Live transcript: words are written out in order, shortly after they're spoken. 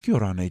Kia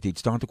ora nei te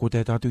tangata ko te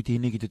tātou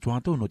tēnei ki te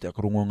tuatau no te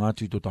akarongo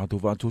ngātu i tō tātou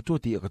wātoto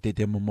te aka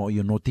te mamo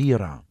i no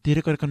tira. Te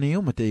rekareka nei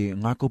o ma te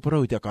ngā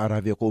kauparau i te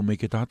akarawea ko mei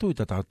ke tātou i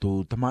ta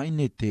tātou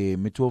tamaine te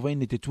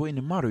metuawaine te tuaine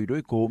maro i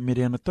roi ko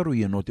mereana taru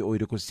ia no te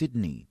oire ko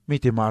Sydney. Me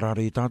te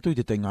marare i tātou i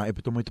te tai ngā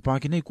epitomo i te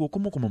pāki nei kua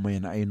komokoma mai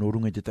ana e no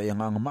runga i te tai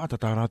anga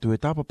maata tā rātou e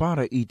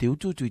tāpapara i te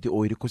ututu i te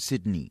oire ko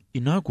Sydney.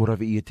 I nā kua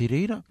rawe i te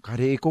reira,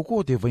 kare e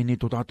koko te waine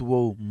tō tātou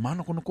au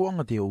manakonoko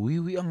anga te au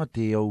iwi anga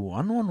te au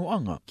ano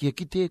anga kia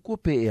ki te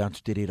kua pe e atu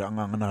te reira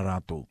anga ngana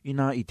rātou.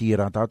 Ina i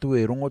tira tātou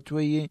e rongo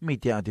tue e mei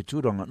te a te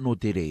tūranga no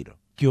te reira.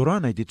 Ki ora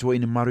nei te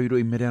tuaine maruiro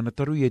i mereana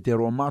taru i te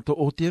aroa mātou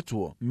o te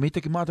atua. Mei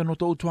te ki mātou no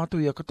tō tuatu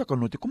i a kataka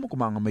no te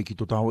kumokumanga mai ki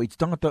tō tāua i te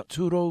tangata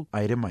tūrou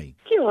aere mai.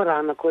 Ki ora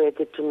ana koe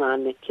te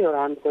tungane, ki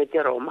ora ana koe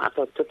te aroa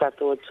mātou tō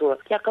tātou atua.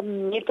 Kia ka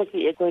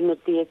mitaki e koe no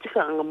te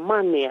tika anga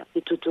manea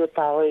i tutua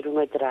tāua i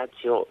runga i te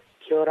rātio.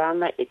 Ki ora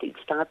ana e te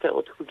tangata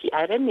o te kuki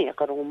aere mea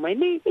ka rongo mai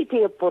nei i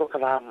te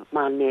porokara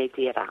manea i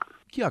te rā.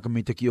 Ki aka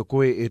me te ki o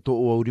koe e tō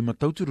o aurima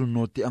tauturu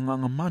no te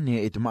anganga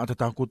manea e te maata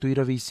tākoto i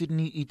rawe i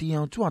Sydney i te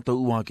iau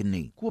tuatau uake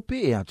nei. Kua pe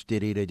e atu te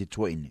reira i te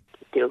tuaine.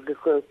 Te oke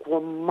koe kua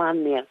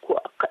manea,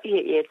 kua ka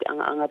e te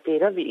anga te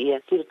rawi ia,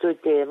 tira toi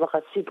te waka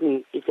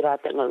Sydney i te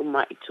rātanga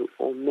uma i tu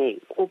o mei.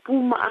 Kua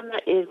pūma ana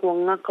e kua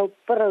ngakau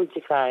parau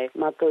te kai,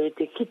 mātou e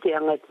te kite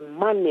anga te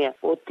manea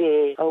o te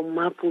au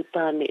māpū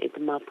tāne e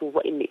te māpū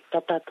waini,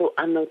 tatato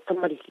anau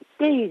tamariki.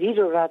 Te i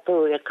riro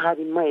rātou e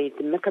kāri mai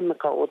te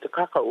mekameka o te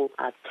kakao,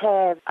 a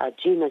Tav, a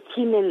Gina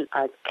Keenan,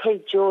 a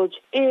Kate George,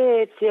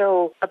 e te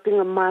au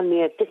apinga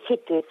manea, te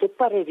kete, te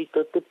pare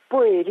rito, te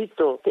poe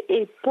rito, te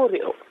e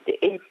poreo, te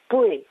e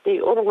poe, te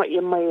oronga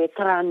ia mai e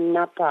tarani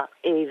napa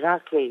e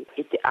rake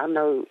i te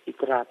anau i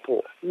te rāpō.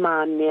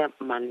 Manea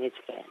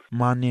tika.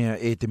 Manea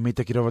e te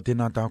metaki rawa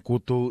tēnā tā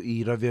koto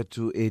i rawe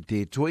atu e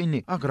te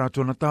tuaine. Aka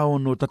rātou na tāo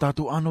no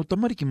tatātou anau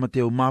tamariki ma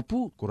te au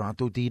māpū, ko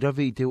rātou te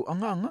rawe i te au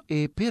anga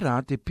e pērā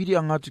te piri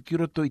anga atu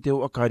ki roto i te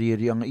au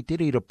akarieri anga i te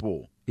reira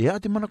pō. E a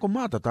te manako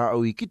māta tā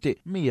au i kite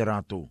me i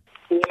rātou.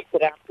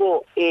 Rāpō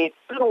e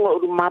pūronga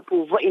uru māpū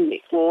waine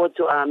ko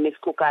to a Miss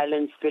Cook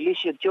Islands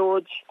Felicia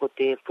George, ko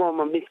te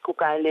former Miss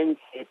Cook Islands,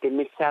 e te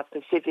Miss South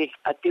Pacific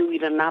a te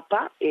uira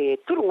napa, e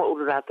pūronga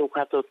uru rātou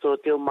kato to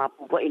te o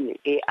māpū waine.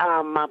 E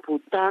a māpū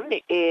tāne,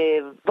 e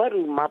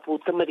varu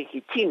māpū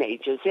tamariki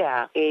teenagers,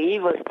 e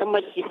iwa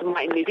tamariki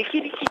tamaine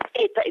rikiriki,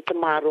 e ta i te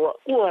māroa,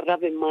 ua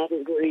rawe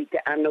māroa i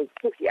te anau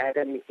puki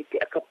airani, i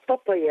te aka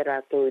papa i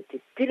rātou i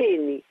te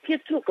tireni,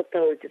 kia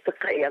tūkatau i te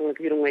takai anga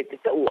ki runga i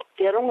te taua.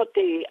 Te ronga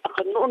te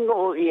aka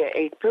nono ia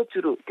e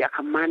tauturu te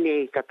aka mane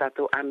i ta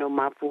tātou anau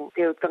māpū.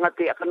 Te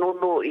tangata aka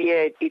nono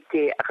ia i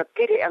te aka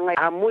tere anga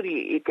amuri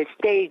i te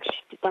stage.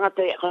 Te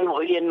tangata aka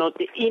nono ia no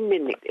te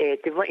imene.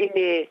 Te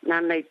waine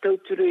nana i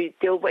tauturu i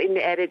te waine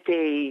ere te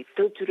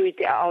tauturu i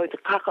te ao i te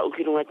kaka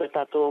ukirunga i ta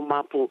tātou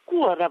māpū.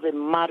 Kua rawe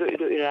maru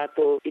i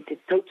rātou i te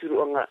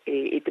tauturu anga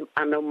i te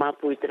anau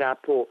māpū i te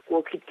rāpō.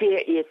 Kua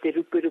kitea i te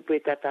rupe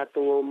i ta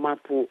tātou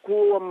māpū.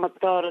 Kua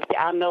matara te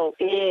anau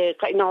e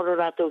kainaoro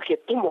rātou kia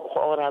tumo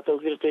o rātou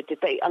ki roto i te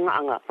tai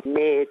anga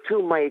me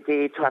tūmai te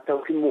tuatau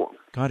ki mua.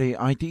 Kare,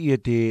 ai te ia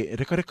te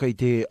rekareka i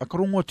te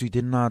akarongo atu i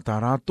te nā tā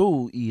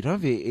rātou i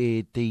rawe e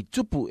te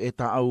tupu e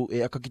tā au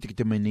e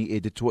akakitikite mai nei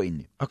e te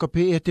tuaine. Aka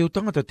pē e te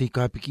utangata te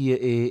kāpikia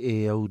e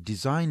au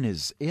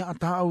designers e a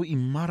tā au i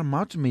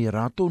maramatu me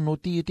rātou no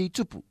te e te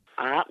tupu.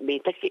 Me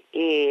take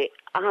e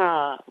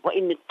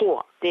waine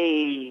toa te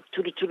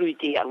turuturu i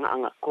te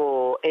anga.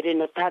 Ko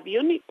Erena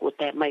Tavioni, ko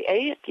te mai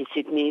eia, ki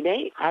Sydney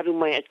nei. Haru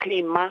mai a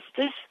Clean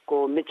Masters,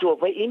 ko Metua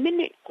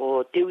Waimene,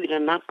 ko Teuira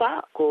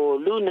Napa, ko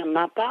Luna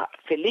Napa,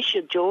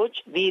 Felicia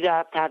George, Vira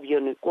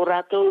Tavioni. Ko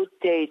rātou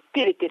te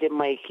tere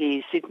mai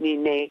ki Sydney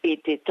nei e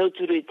te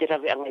tauturu i te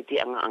rawe anga i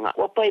te anga.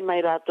 Ko pai mai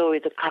rātou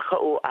e te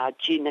kakao a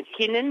Gina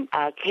Keenan,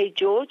 a Kate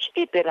George,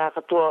 e te rā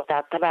katoa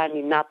tā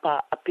tarani Napa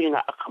a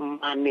pinga a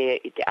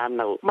kamane i te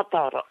anau.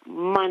 Matara,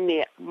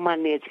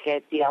 mane te kai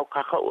te au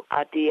kakao,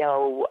 a te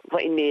au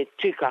waine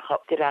tū kakao,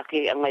 te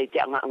rāke angai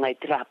te anga angai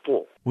te rāpō.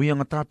 Ui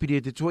anga tāpiri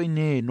e te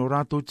tuaine no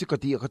rātou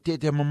tikati aka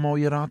te mamau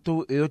i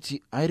rātou e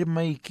oti aere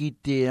mai ki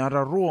te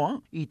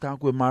araroa i tā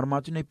koe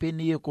maramatu nei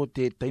pēne ia ko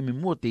te taime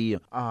mua te ia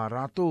a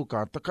rātou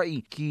ka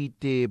takai ki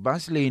te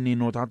basilene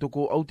no tātou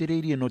ko au te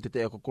reiri no te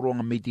te aka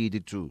koronga mei te i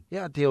te tū.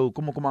 Ea te au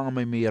kumokumanga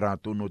mai mei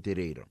rātou no te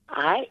reira.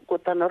 Ai, ko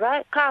tano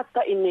rai, ka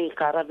ta inei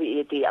ka rawi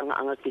e te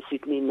anga ki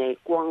Sydney nei,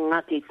 kua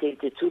ngati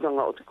te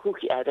tūranga o te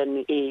kuki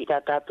airani e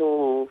tā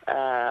tātou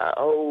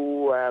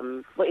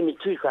waini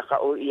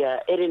tūkaka o ia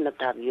Erena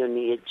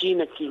Tavioni, e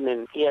Gina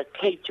Keenan, ia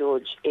Kate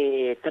George,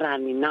 e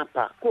Tarani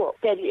Napa. Kua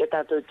teri e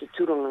tātou te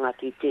tūranga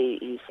ngati te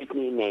i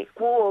Sydney nei.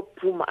 Kua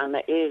puma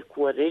ana e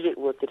kua rere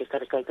ua te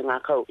rekareka i te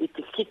ngākau, i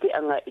te kite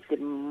anga i te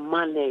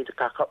mane i te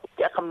kakau,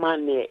 te aka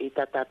mane i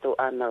tā tātou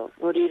anau.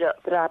 Ngorira,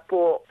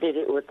 trāpō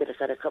rere ua te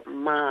rekareka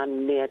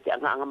mane, te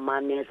anga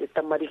mane, te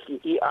tamariki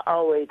i a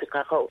aue i te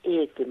kakau,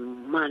 e te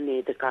mane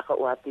i te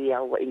kakau a te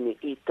aua ini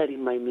i tari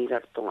mai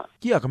miratonga.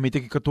 Kia ka me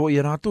te ki katoa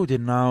i rātou te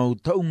nāu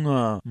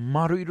taunga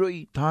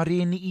maruiroi,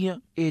 tāreni ia,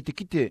 e te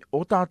kite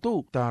o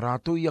tātou, tā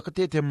rātou ia ka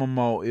te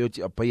mamau e o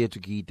ti apai atu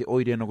ki te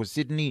oire na ko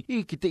Sydney,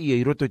 i kite ia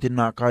i roto i te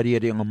nā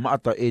kāriarenga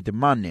maata e te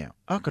mānea.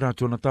 A ka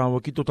rātou na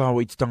tāua ki tō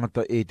tāua i te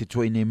tangata e te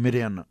tuaine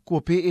mere ana.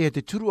 Kua pē e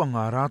te turu a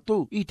ngā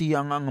rātou i te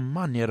ianga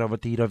mānea rawa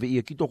te irawe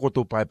ia ki tō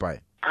koto pai.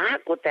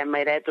 Ko te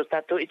mai rai tō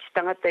tātou i te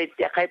tangata i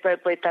te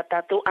akaipai tā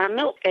tātou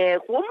anau.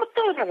 Kua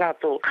matora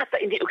rātou. Kata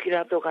ini uki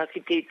rātou ka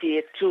kite i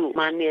te tū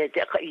mānea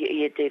te aka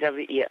ia te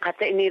rawi ia.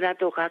 Kata ini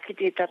rātou ka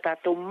kite i tā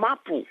tātou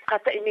mapu.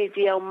 Kata ini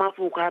te au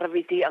mapu ka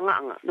rawi te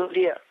anga. No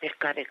ria, e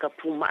kareka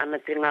puma ana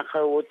te ngā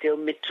kau o te o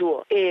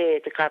metua.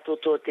 Te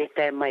kātoto te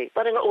tai mai.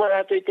 Parenga ua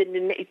rātou i te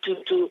nene i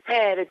tūtū.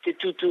 Here te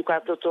tūtū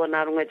kātoto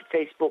nā runga te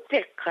Facebook.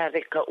 Te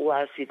kareka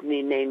ua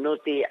Sydney nei no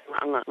te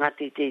anga.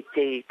 Ngati te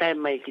tai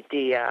mai ki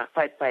te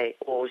pai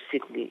o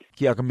Sydney.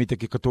 Ki aka mita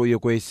ki katoia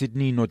koe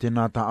Sydney no te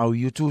nāta au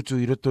iututu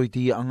i roto i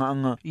te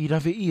anga i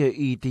rawe ia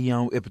i te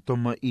au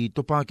epitoma i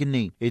topake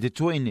nei. E te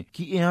tuaine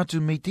ki e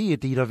atu mei te e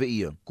te rawe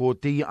ia. Ko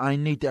te ai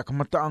nei te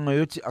akamataanga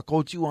o te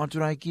akauti o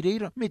atu rai ki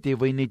reira. Me te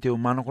vai nei te o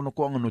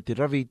manakonokoanga no te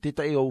rawe te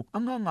tai au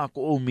anga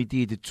ko o mei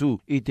te e te tū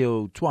i te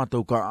o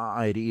tuatau ka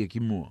aaere ia ki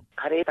mua.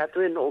 Kare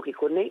tatu e no o ki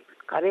konei.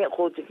 Kare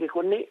ko te ki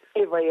konei.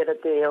 E vai era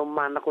te o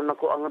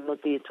manakonokoanga no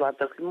te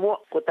tuatau ki mua.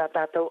 Ko tā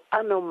tātou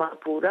ano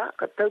mapura.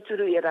 Ka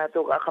tauturu i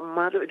rātou ka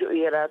akamaru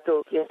i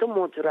rātou. Ki a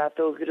tomotu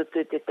rātou ki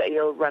roto i te tai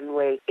au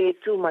runway. E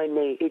tū mai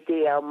nei i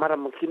te au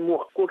marama ki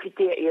mua. Ko ki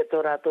te i a tō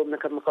rātou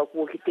meka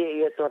ko ki te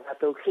i a tō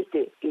rātou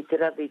kite. I te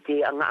rawi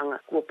te anga.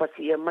 Ko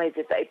pasi ia mai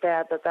te tai tai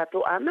ata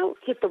tātou anau.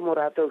 Ki tomo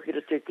rātou ki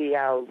roto i te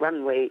au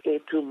runway.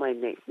 E tū mai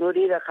nei. No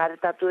rira kare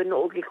tātou e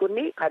no o ki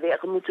konei. Kare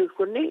akamutu ki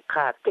konei.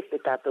 Ka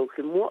teke tātou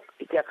ki mua.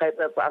 I te akai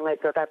paangai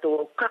tā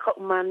tātou kaka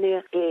umanea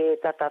e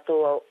tā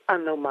tātou au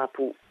anau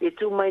mapu. E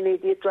tū mai nei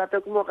te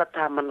tātou ki mua ka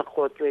tāmana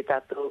kotu e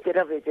tātou. Te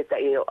rawe te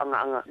tai o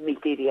anga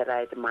miteria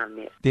rai te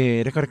manea. Te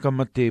rekareka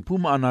ma te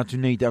puma ana atu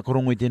nei te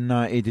akarongo i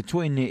tēnā e te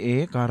tuaine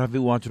e ka rawe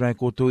o atu rai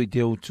koto i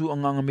te au tū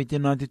anga me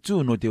tēnā te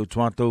tū no te au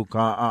tuatau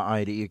ka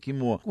aaere e ki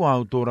mua. Kua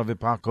au tō rawe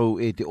pākau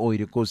e te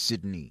oire ko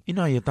Sydney.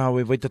 Ina ia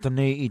tāwe waitata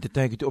nei i te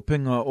taiki te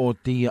openga o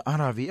te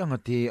arawi anga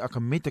te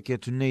akametake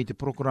atu nei te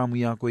programu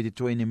ia koe te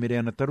tuaine mere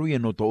ana taruia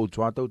no tō au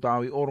tuatau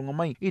tāwe oronga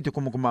mai i te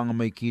komakomanga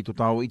mai ki tō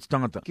tāwe i te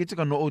tangata. Ke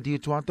tika no o te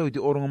tuatau i te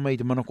oronga mai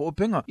te manako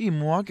openga i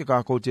mua ke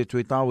kākau te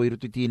tue tāwe i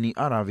rutu tieni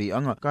arawi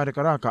anga. Ka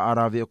reka rā ka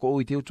arawi ako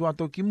o i te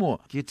tuatau ki mua.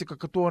 Ke tika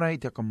katoa i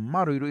te aka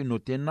maruirui no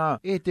tēnā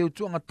e te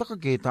utuanga taka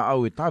ke tā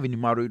au e tāwini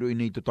maruirui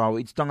nei tō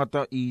tāwe i te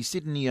tangata i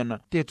Sydney ana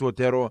te tua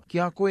te aroa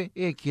ki a koe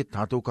e ki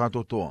tātou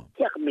kātotoa.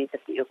 Kia ka mei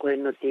taki o koe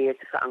no te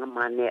anga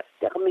manea.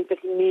 Kia ka mei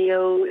taki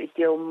neo i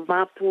te o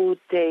mapu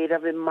te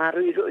rawe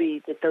maruirui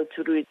i te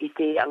tauturu i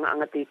te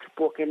anga te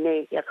tupoke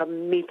nei. Kia ka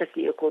mei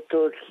taki o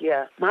koto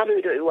kia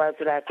maruirui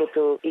wātura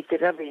koto i te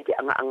rawe i te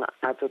anga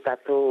ato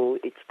tātou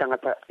i te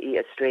tangata i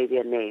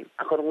Australia nei.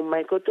 Akorongo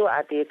mai koto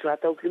a te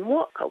tuatau ki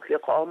mua. Kau kia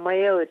ka o mai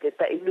au e te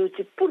ta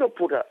inuti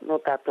pura no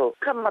tātou.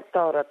 Ka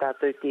mataora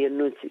tātou i te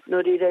inuti.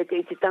 No rira i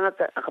te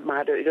tangata aka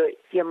maruirui.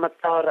 Kia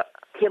mataora,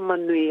 kia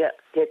manuia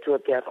te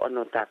tuatea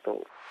ono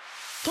tātou.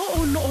 Tō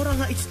o no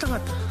oranga i te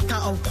tangata, tā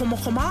au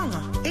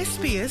komakomanga.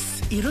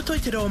 SBS i roto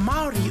i te reo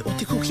Māori o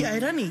te kuki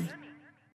airani.